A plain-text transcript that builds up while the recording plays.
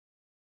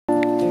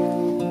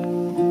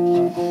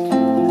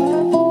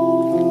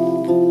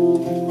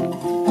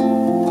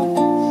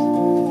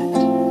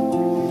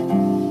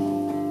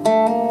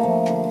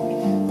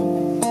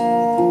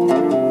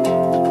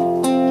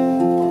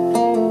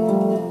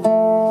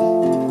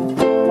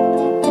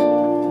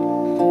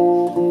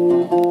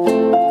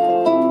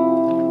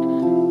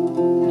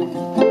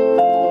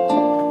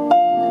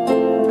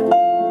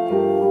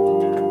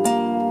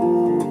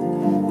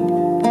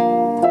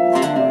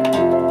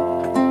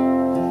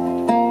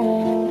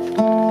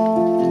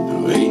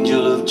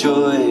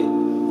joy,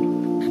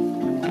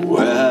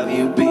 where have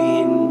you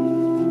been?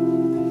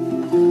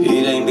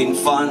 It ain't been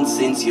fun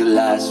since you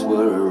last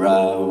were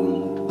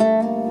around,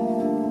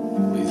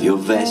 with your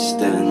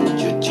vest and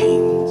your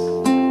jeans.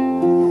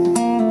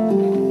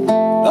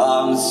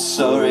 I'm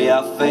sorry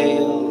I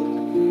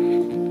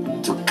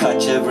failed to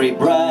catch every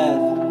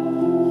breath.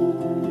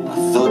 I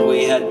thought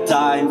we had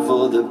time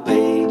for the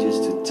pages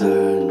to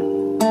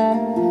turn,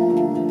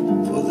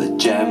 for the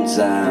gems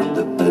and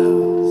the bells.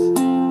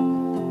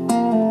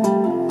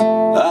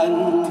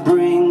 And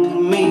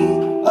bring me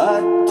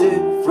a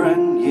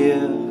different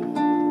year,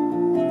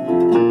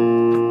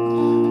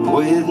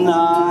 with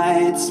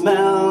nights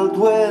smelled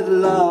with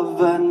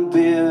love and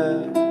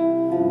beer.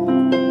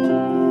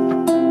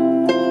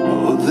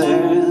 Oh,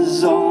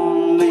 there's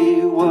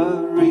only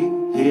worry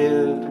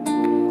here.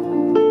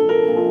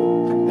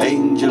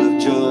 Angel of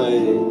joy,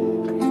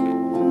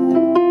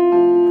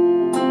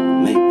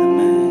 make the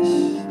mess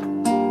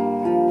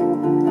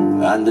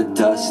and the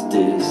dust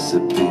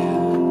disappear.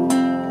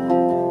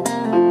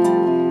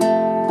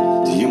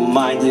 Do you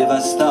mind if I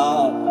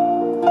start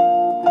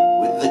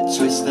with the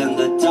twist and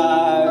the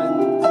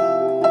turns?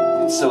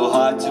 It's so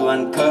hard to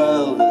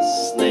uncurl the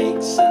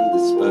snakes and the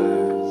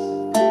spurs,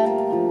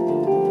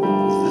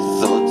 the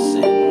thoughts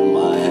in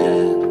my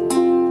head.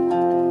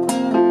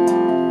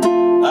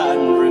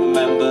 And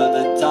remember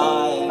the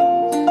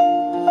times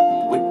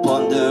we'd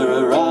wander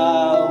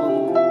around.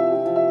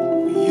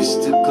 We used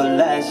to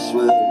coalesce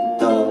with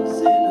dolls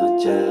in our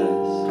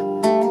chairs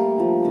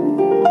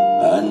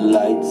and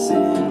lights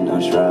in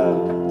our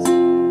shrouds.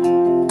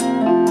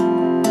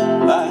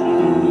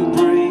 And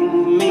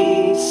bring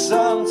me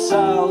some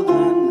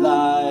southern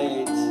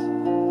lights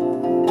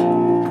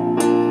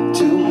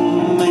to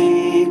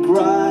make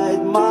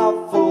right my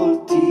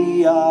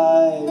faulty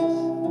eyes.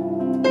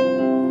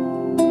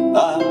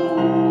 I'm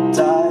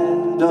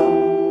tired of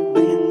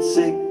being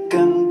sick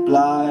and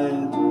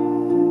blind.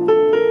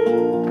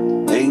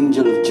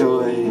 Angel of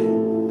joy,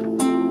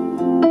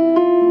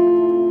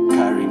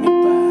 carry me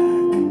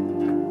back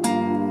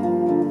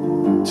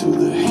to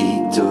the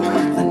heat of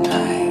the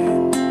night.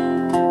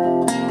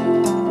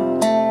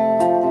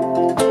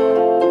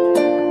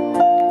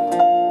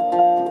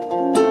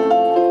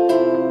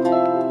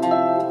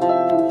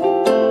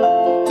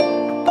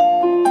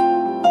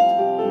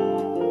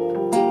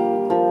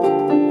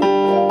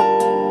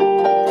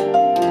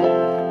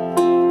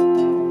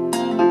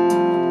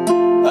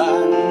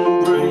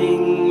 And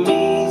bring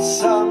me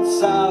some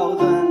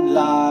southern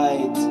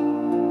light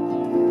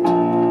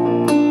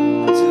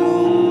to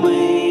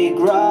make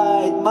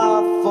right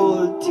my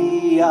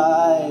faulty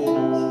eyes.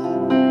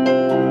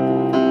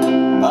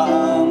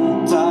 I'm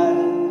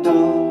tired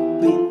of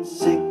being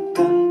sick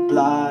and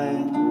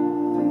blind.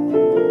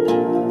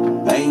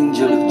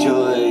 Angel of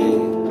joy,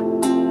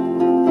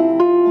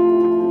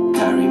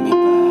 carry me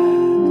back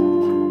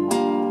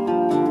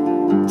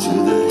to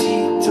the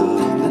heat of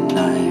the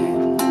night.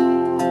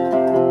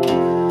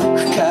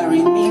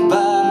 Carry me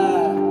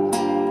back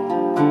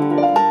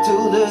to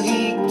the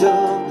heat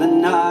of